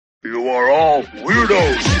You are all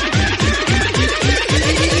weirdos.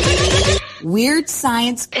 Weird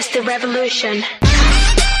science is the revolution. Weird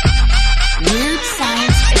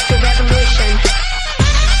science is the revolution.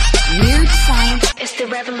 Weird science is the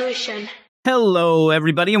revolution. Hello,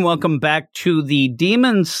 everybody, and welcome back to the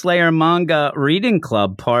Demon Slayer Manga Reading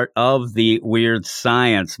Club, part of the Weird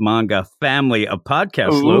Science Manga family of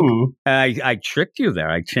podcasts, Luke. I tricked you there.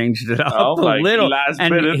 I changed it up a little,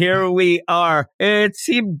 and here we are. It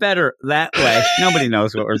seemed better that way. Nobody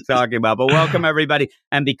knows what we're talking about, but welcome, everybody.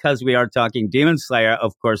 And because we are talking Demon Slayer,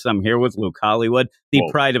 of course, I'm here with Luke Hollywood, the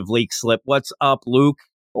pride of Leak Slip. What's up, Luke?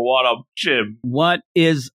 What up, Jim? What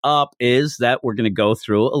is up is that we're going to go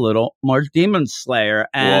through a little more Demon Slayer.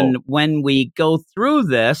 And when we go through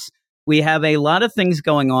this, we have a lot of things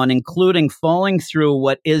going on, including falling through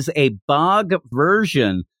what is a bog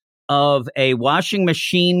version of a washing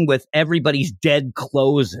machine with everybody's dead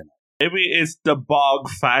clothes in it. Maybe it's the bog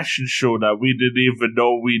fashion show that we didn't even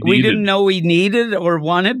know we needed. We didn't know we needed or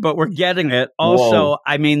wanted, but we're getting it. Also,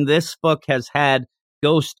 I mean, this book has had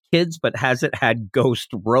ghost kids, but has it had ghost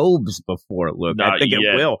robes before, Luke? Not I think yet.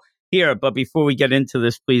 it will here. But before we get into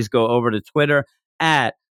this, please go over to Twitter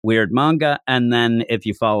at Weird Manga. And then if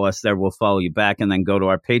you follow us there, we'll follow you back. And then go to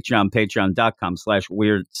our Patreon,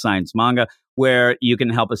 patreon.com/Weird Science Manga, where you can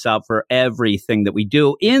help us out for everything that we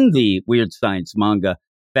do in the Weird Science Manga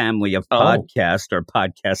family of podcast or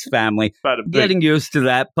podcast family. Getting used to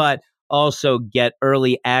that. But also get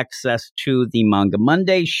early access to the Manga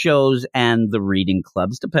Monday shows and the reading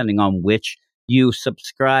clubs, depending on which you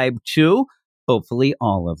subscribe to. Hopefully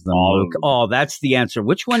all of them, Luke. Oh, that's the answer.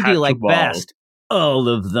 Which one do you like best? All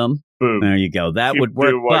of them. Boom. There you go. That would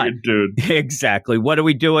work. Exactly. What are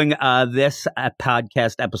we doing this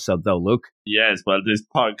podcast episode, though, Luke? Yes, well, this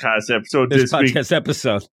podcast episode this week,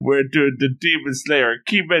 we're doing the Demon Slayer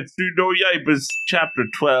Kimetsu no Yaiba's Chapter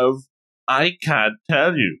 12. I can't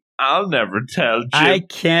tell you. I'll never tell, Jim. I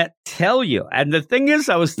can't tell you. And the thing is,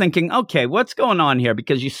 I was thinking, okay, what's going on here?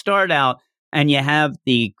 Because you start out and you have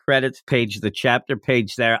the credits page, the chapter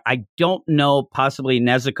page there. I don't know, possibly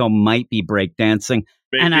Nezuko might be breakdancing.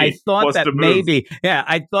 And I thought that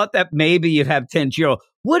maybe you'd have Tanjiro.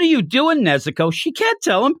 What are you doing, Nezuko? She can't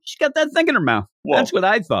tell him. She's got that thing in her mouth. Whoa. That's what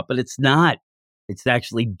I thought, but it's not. It's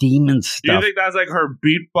actually demon stuff. Do you think that's like her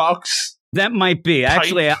beatbox? That might be.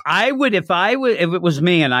 Actually, I would, if it was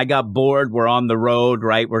me and I got bored, we're on the road,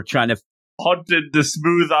 right? We're trying to hunted the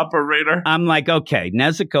smooth operator. I'm like, okay,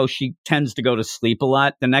 Nezuko, she tends to go to sleep a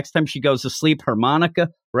lot. The next time she goes to sleep, harmonica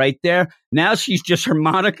right there. Now she's just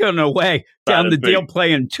harmonica away down the deal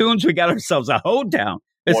playing tunes. We got ourselves a hoedown.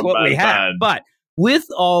 That's what we have. But with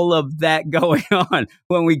all of that going on,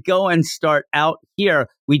 when we go and start out here,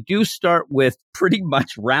 we do start with pretty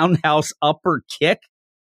much roundhouse upper kick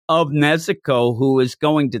of Nezuko, who is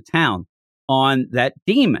going to town on that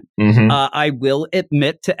demon. Mm-hmm. I will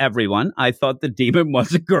admit to everyone, I thought the demon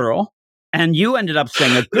was a girl, and you ended up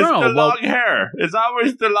saying a girl. It's the long hair. It's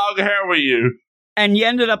always the long hair with you. And you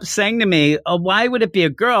ended up saying to me, why would it be a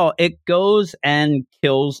girl? It goes and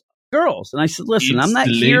kills girls. And I said, listen, I'm not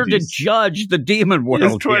here to judge the demon world.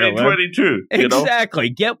 It's 2022. Exactly.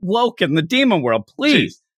 Get woke in the demon world,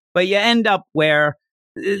 please. Jeez. But you end up where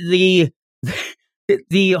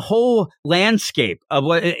the whole landscape of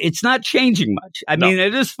it's not changing much. I mean,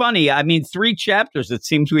 it is funny. I mean, 3 chapters, it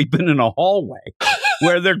seems we've been in a hallway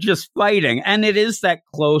where they're just fighting. And it is that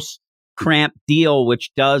close, cramped deal,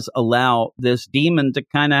 which does allow this demon to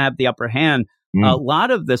kind of have the upper hand a lot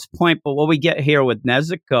of this point. But what we get here with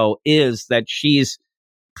Nezuko is that she's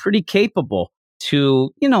pretty capable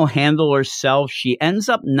to, handle herself. She ends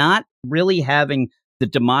up not really having the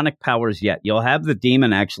demonic powers yet. You'll have the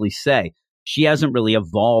demon actually say, she hasn't really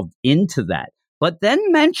evolved into that, but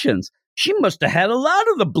then mentions she must have had a lot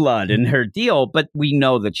of the blood in her deal, but we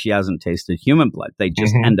know that she hasn't tasted human blood. They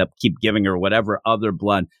just end up keep giving her whatever other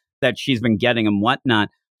blood that she's been getting and whatnot.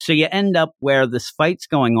 So you end up where this fight's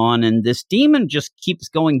going on and this demon just keeps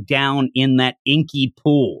going down in that inky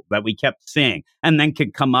pool that we kept seeing and then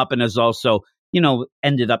could come up and is also,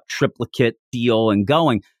 ended up triplicate deal and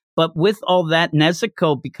going. But with all that,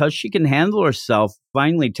 Nezuko, because she can handle herself,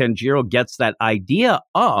 finally Tanjiro gets that idea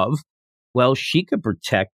of, well, she could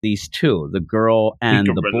protect these two, the girl and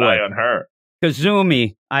the boy. Rely on her.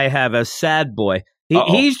 Kazumi, I have a sad boy.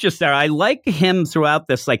 He's just there. I like him throughout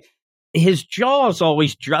this. Like, his jaw's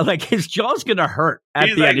always like his jaw's gonna hurt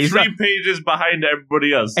at the end. He's 3 pages behind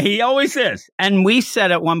everybody else. He always is. And we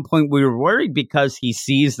said at one point we were worried because he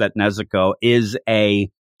sees that Nezuko is a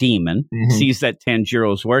demon, sees that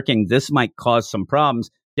Tanjiro's working. This might cause some problems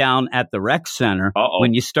down at the rec center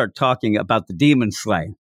when you start talking about the demon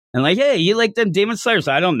slaying. And like, hey, you like them demon slayers?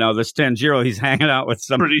 I don't know. This Tanjiro, he's hanging out with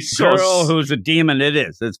some girl who's a demon.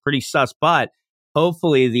 It's pretty sus. But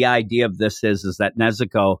hopefully the idea of this is that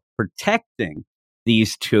Nezuko protecting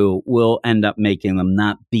these two will end up making them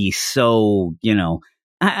not be so,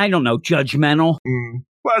 I don't know, judgmental.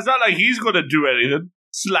 Well, it's not like he's going to do anything.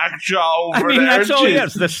 Slackjaw over there. That's all he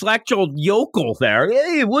is. The slackjawed yokel there.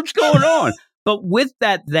 Hey, what's going on? But with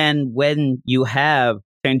that, then, when you have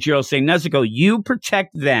Tanjiro saying, Nezuko, you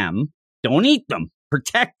protect them. Don't eat them.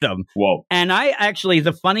 Protect them. Whoa. And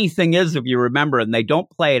the funny thing is, if you remember, and they don't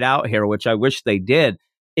play it out here, which I wish they did,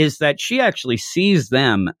 is that she actually sees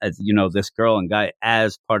them as, this girl and guy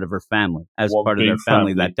as part of her family, as part of their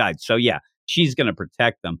family that died. So, yeah, she's going to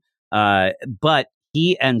protect them. But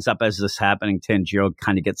he ends up, as this happening, Tanjiro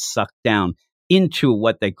kind of gets sucked down into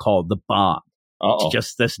what they call the bog. It's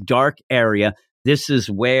just this dark area. This is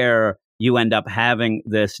where you end up having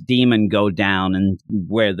this demon go down and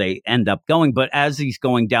where they end up going. But as he's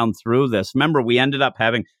going down through this, remember, we ended up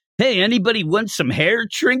having, hey, anybody want some hair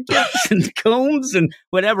trinkets and combs and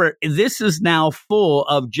whatever? This is now full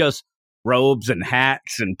of just robes and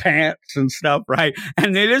hats and pants and stuff, right?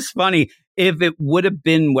 And it is funny, if it would have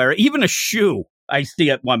been where even a shoe, I see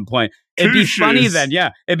at one point. It'd be funny then,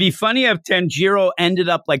 yeah. It'd be funny if Tanjiro ended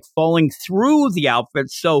up like falling through the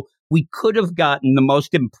outfit, so we could have gotten the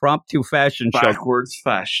most impromptu fashion show. Backwards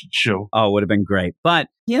fashion show. Oh, it would have been great. But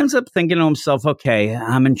he ends up thinking to himself, okay,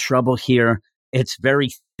 I'm in trouble here. It's very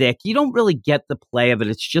thick. You don't really get the play of it.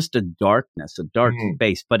 It's just a darkness, a dark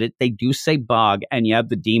space. But they do say bog, and you have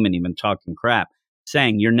the demon even talking crap,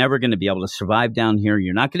 saying you're never going to be able to survive down here.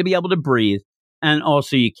 You're not going to be able to breathe. And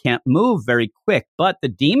also you can't move very quick, but the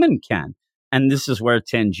demon can. And this is where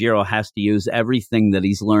Tanjiro has to use everything that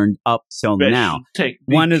he's learned up till now.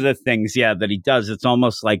 One of the things, that he does, it's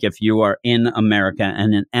almost like if you are in America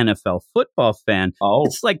and an NFL football fan,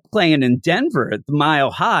 it's like playing in Denver at the Mile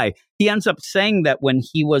High. He ends up saying that when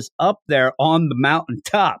he was up there on the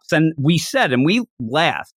mountaintops, and we said, and we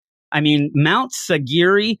laughed, I mean, Mount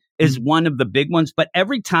Sagiri is one of the big ones, but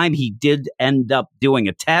every time he did end up doing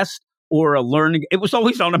a test or a learning, it was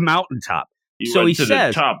always on a mountaintop. So he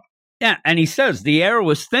says, yeah, and he says the air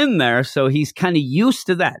was thin there, so he's kind of used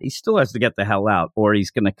to that. He still has to get the hell out, or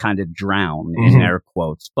he's going to kind of drown, in air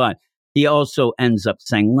quotes. But he also ends up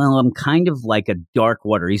saying, well, I'm kind of like a dark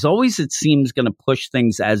water. He's always, it seems, going to push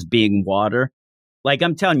things as being water. Like,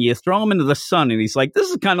 I'm telling you, throw him into the sun, and he's like, this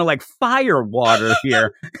is kind of like fire water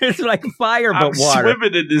here. It's like fire, but water. I'm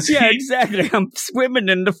swimming in this heat. Yeah, exactly. I'm swimming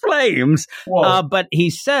in the flames. But he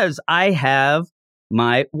says, I have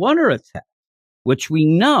my water attack, which we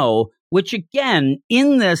know, which again,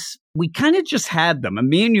 in this, we kind of just had them. And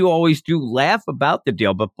me and you always do laugh about the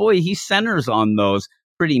deal, but boy, he centers on those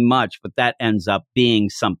pretty much. But that ends up being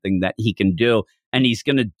something that he can do. And he's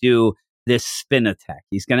going to do this spin attack.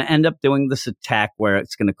 He's going to end up doing this attack where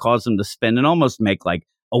it's going to cause him to spin and almost make like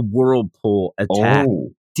a whirlpool attack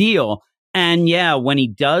deal. And yeah, when he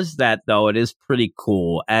does that, though, it is pretty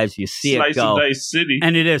cool as you see Slice it go. and dice city.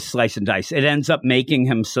 And it is slice and dice. It ends up making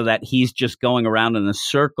him so that he's just going around in a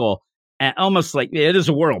circle, and almost like it is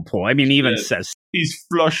a whirlpool. I mean, even says he's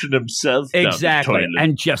flushing himself exactly, down the toilet.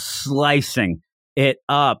 and just slicing it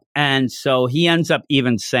up. And so he ends up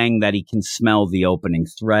even saying that he can smell the opening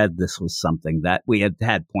thread. This was something that we had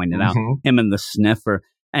pointed out, him and the sniffer,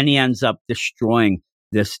 and he ends up destroying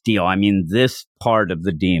this deal. I mean, this part of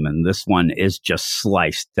the demon, this one is just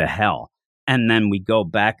sliced to hell. And then we go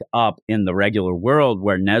back up in the regular world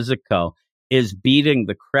where Nezuko is beating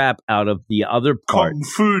the crap out of the other part. Kung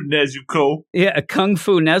Fu Nezuko. Yeah, Kung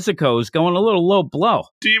Fu Nezuko is going a little low blow.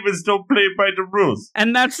 Demons don't play by the rules.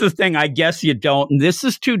 And that's the thing, I guess you don't. And this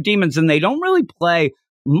is two demons, and they don't really play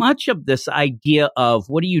much of this idea of,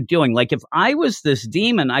 what are you doing? Like, if I was this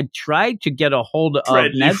demon, I'd try to get a hold of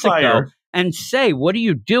Nezuko and say, what are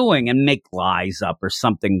you doing? And make lies up or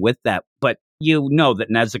something with that. But you know that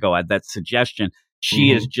Nezuko had that suggestion.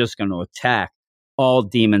 She is just going to attack all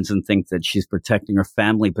demons and think that she's protecting her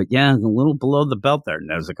family. But yeah, a little below the belt there,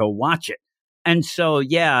 Nezuko, watch it. And so,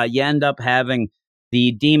 yeah, you end up having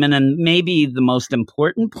the demon. And maybe the most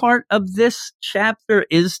important part of this chapter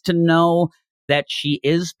is to know that she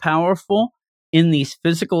is powerful in these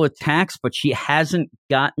physical attacks, but she hasn't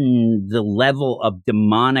gotten the level of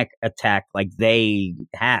demonic attack like they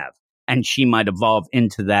have. And she might evolve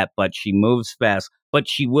into that, but she moves fast, but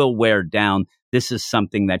she will wear down. This is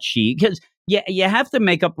something that because you have to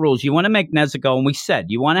make up rules. You want to make Nezuko, and we said,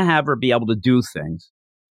 you want to have her be able to do things,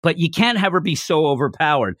 but you can't have her be so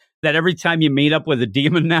overpowered that every time you meet up with a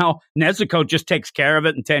demon now, Nezuko just takes care of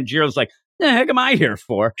it, and Tanjiro's like, the heck am I here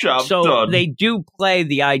for? Job so done. They do play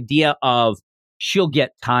the idea of she'll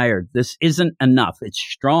get tired. This isn't enough. It's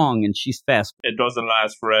strong and she's fast. It doesn't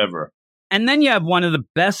last forever. And then you have one of the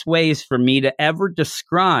best ways for me to ever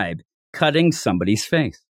describe cutting somebody's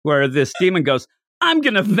face, where this demon goes, I'm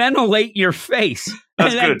going to ventilate your face.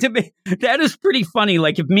 That's and good. To me, that is pretty funny.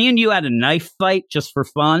 Like if me and you had a knife fight just for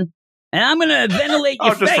fun, and I'm going to ventilate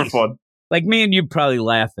your face. Just for fun. Like me and you probably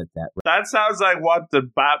laugh at that. That sounds like what the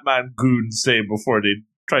Batman goons say before they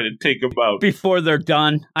try to take him out. Before they're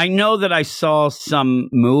done. I know that I saw some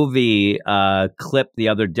movie clip the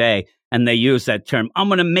other day, and they use that term, I'm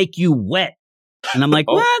going to make you wet. And I'm like,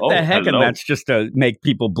 what the heck? Hello. And that's just to make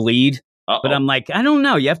people bleed. But I'm like, I don't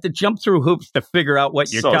know. You have to jump through hoops to figure out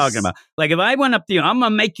what you're talking about. Like if I went up to you, I'm going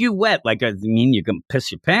to make you wet. Like, I mean, you can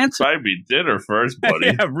piss your pants? Buy me dinner first, buddy.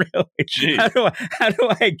 Yeah, really. Jeez. How do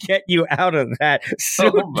I get you out of that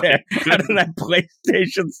suit there? Out of that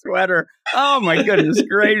PlayStation sweater? Oh, my goodness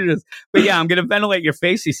gracious. But yeah, I'm going to ventilate your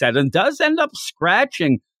face, he said, and does end up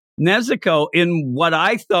scratching Nezuko in what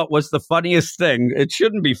I thought was the funniest thing. It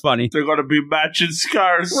shouldn't be funny. They're going to be matching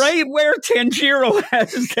scars. Right where Tanjiro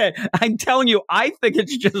has that. I'm telling you, I think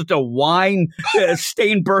it's just a wine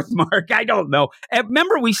stained birthmark. I don't know. And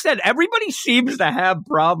remember, we said everybody seems to have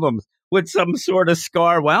problems with some sort of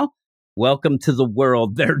scar. Well, welcome to the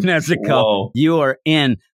world there, Nezuko. Whoa. You are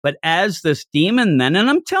in. But as this demon then, and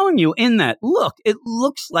I'm telling you, in that, look, it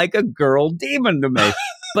looks like a girl demon to me.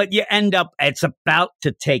 But you end up, it's about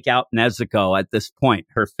to take out Nezuko at this point.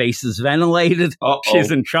 Her face is ventilated. Uh-oh. She's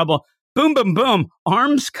in trouble. Boom, boom, boom.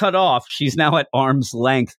 Arms cut off. She's now at arm's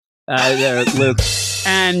length there, Luke.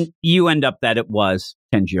 And you end up that it was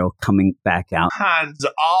Tenjiro coming back out. Hands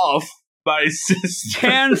off my sister.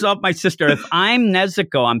 Hands off my sister. If I'm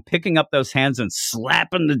Nezuko, I'm picking up those hands and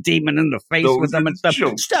slapping the demon in the face with them and stuff.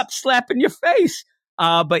 Jokes. Stop slapping your face.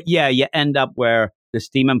 But yeah, you end up where this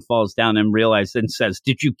demon falls down and realizes and says,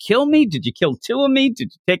 did you kill me? Did you kill two of me?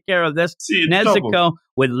 Did you take care of this? Nezuko,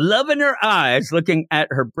 with love in her eyes, looking at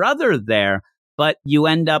her brother there. But you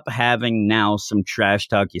end up having now some trash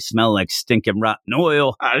talk. You smell like stinking rotten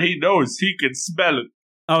oil. And he knows he can smell it.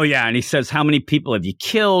 Oh, yeah. And he says, how many people have you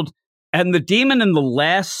killed? And the demon in the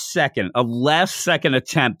last second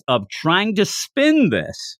attempt of trying to spin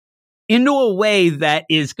this into a way that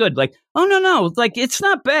is good. Like, oh, no, like, it's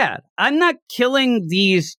not bad. I'm not killing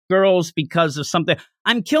these girls because of something.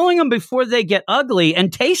 I'm killing them before they get ugly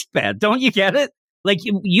and taste bad. Don't you get it? Like,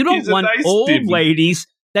 you don't want nice old demon. ladies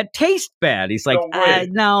that taste bad. He's like,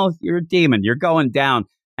 no, you're a demon. You're going down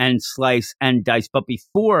and slice and dice. But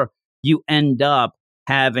before you end up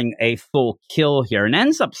having a full kill here and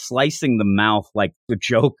ends up slicing the mouth like the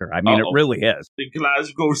Joker. I mean, It really is. The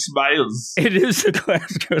Glasgow smiles. It is a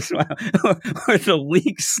Glasgow smile or the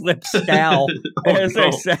leak slip scowl, as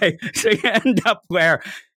they say. So you end up where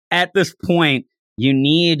at this point you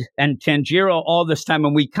need, and Tanjiro all this time,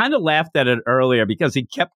 and we kind of laughed at it earlier because he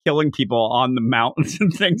kept killing people on the mountains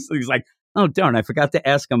and things. So he's like, oh, darn, I forgot to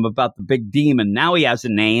ask him about the big demon. Now he has a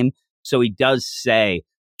name. So he does say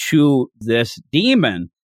to this demon,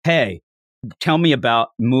 hey, tell me about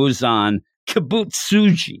Muzan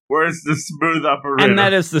Kibutsuji. Where's the smooth operator? And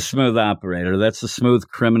that is the smooth operator. That's the smooth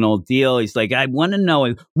criminal deal. He's like, I want to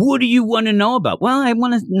know. What do you want to know about? Well, I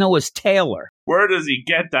want to know his tailor. Where does he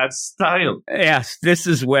get that style? Yes, this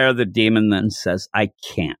is where the demon then says, I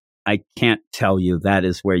can't tell you. That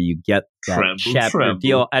is where you get that chapter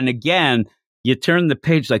deal. And again, you turn the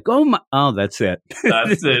page like, oh, that's it.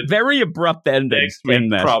 That's it. Very abrupt ending in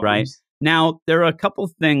this, problems. Right? Now, there are a couple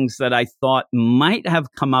things that I thought might have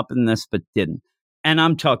come up in this, but didn't. And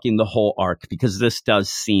I'm talking the whole arc, because this does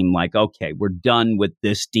seem like, okay, we're done with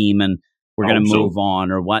this demon. We're going to move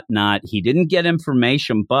on or whatnot. He didn't get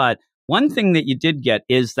information, but one thing that you did get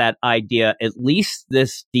is that idea, at least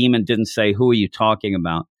this demon didn't say, who are you talking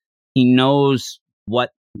about? He knows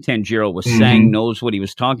what Tanjiro was saying, knows what he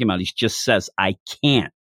was talking about. He just says, I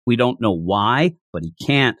can't. We don't know why, but he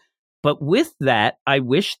can't. But with that, I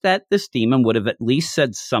wish that this demon would have at least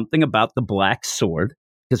said something about the black sword,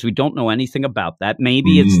 because we don't know anything about that.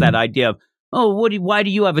 Maybe it's that idea of, oh, why do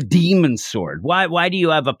you have a demon sword? Why do you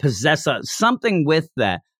have a possessor? Something with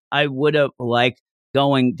that I would have liked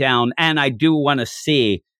going down. And I do want to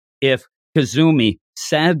see if Kazumi,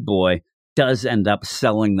 sad boy, does end up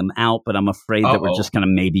selling them out, but I'm afraid that we're just going to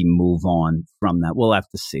maybe move on from that. We'll have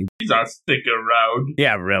to see. He's not sticking around.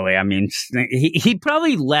 Yeah, really. I mean, he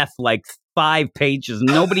probably left like 5 pages.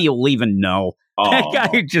 Nobody will even know. That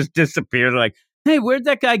guy just disappeared. Like, hey, where'd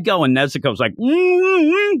that guy go? And Nezuko's like,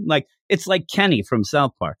 like, it's like Kenny from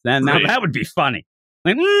South Park. Then that would be funny.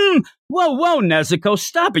 Like, whoa, Nezuko,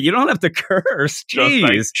 stop it. You don't have to curse. Jeez. Just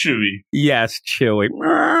like Chewie. Yes, Chewie.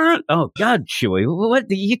 Oh, God, Chewie. What?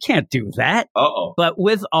 You can't do that. Uh-oh. But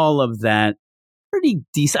with all of that, pretty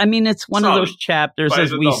decent. I mean, it's one of those chapters,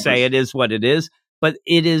 as we say, it is what it is, but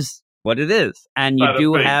it is what it is. And you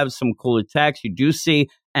do have some cool attacks. You do see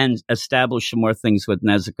and establish some more things with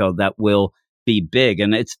Nezuko that will be big.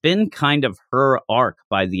 And it's been kind of her arc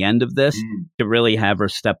by the end of this to really have her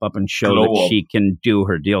step up and show that she can do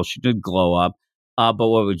her deal. She did glow up. But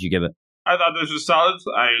what would you give it? I thought this was solid.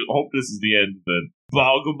 I hope this is the end of the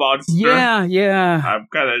Bog monster. Yeah. I'm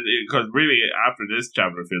kind of, because really after this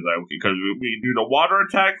chapter it feels like, because we do the water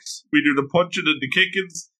attacks, we do the punching and the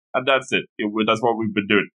kickings, and that's it. That's what we've been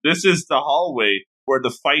doing. This is the hallway where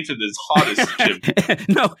the fighting is hottest, Jim.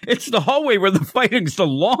 No, it's the hallway where the fighting's the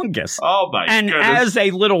longest. Oh, my goodness. And as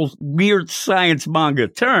a little weird science manga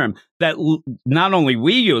term that not only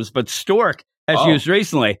we use, but Stork has used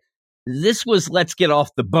recently, this was let's get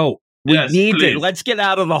off the boat. We need to. Let's get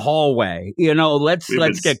out of the hallway.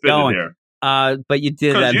 Let's get going. Here. But you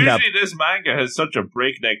did end up. Usually this manga has such a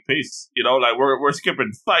breakneck pace. Like we're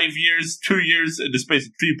skipping 5 years, 2 years in the space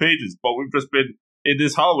of 3 pages, but we've just been in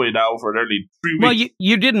this hallway now for nearly 3 weeks. Well,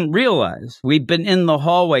 you didn't realize we've been in the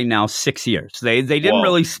hallway now 6 years. They didn't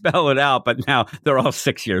really spell it out, but now they're all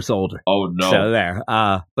 6 years older. Oh no! So there.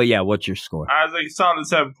 But yeah, what's your score? I was like solid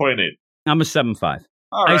 7.8. I'm a 7.5.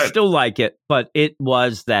 Right. I still like it, but it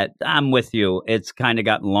was that I'm with you. It's kind of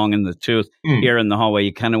gotten long in the tooth here in the hallway.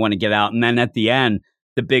 You kind of want to get out. And then at the end,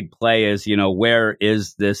 the big play is, where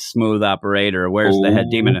is this smooth operator? Where's the head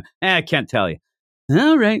demon? I can't tell you.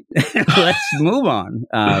 All right, let's move on.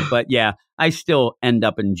 But yeah, I still end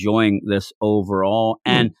up enjoying this overall.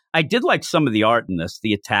 And I did like some of the art in this.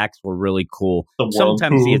 The attacks were really cool.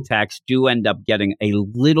 Sometimes the attacks do end up getting a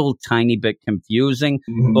little tiny bit confusing.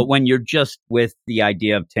 But when you're just with the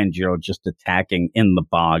idea of Tanjiro just attacking in the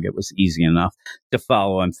bog, it was easy enough to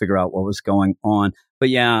follow and figure out what was going on. But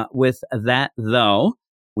yeah, with that, though,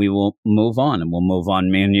 we will move on, and we'll move on.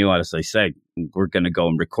 Me and you, as I say, we're going to go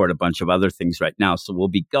and record a bunch of other things right now. So we'll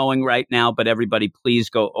be going right now. But everybody, please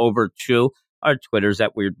go over to our Twitters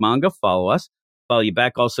at Weird Manga. Follow us. Follow you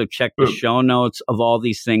back. Also check the show notes of all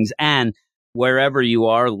these things. And wherever you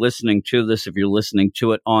are listening to this, if you're listening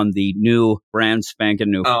to it on the new brand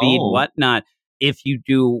spanking new feed, whatnot, if you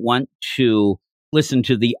do want to listen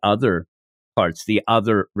to the other parts, the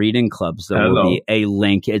other reading clubs, there will be a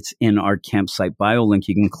link. It's in our campsite bio link.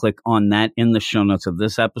 You can click on that in the show notes of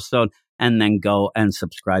this episode and then go and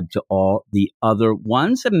subscribe to all the other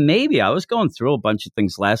ones. And maybe I was going through a bunch of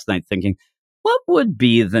things last night thinking, what would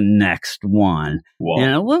be the next one?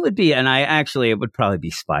 What would be? And it would probably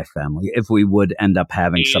be Spy Family if we would end up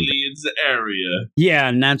having Aliens something. Area. Yeah,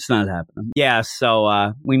 and that's not happening. Yeah,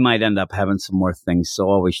 so we might end up having some more things. So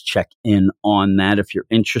always check in on that if you're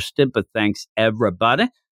interested. But thanks, everybody.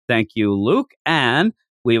 Thank you, Luke. And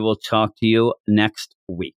we will talk to you next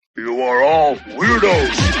week. You are all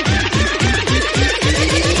weirdos.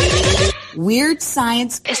 Weird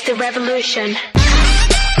science is the revolution.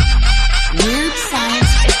 Weird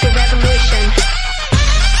science is the revolution.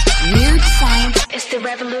 Weird science is the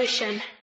revolution.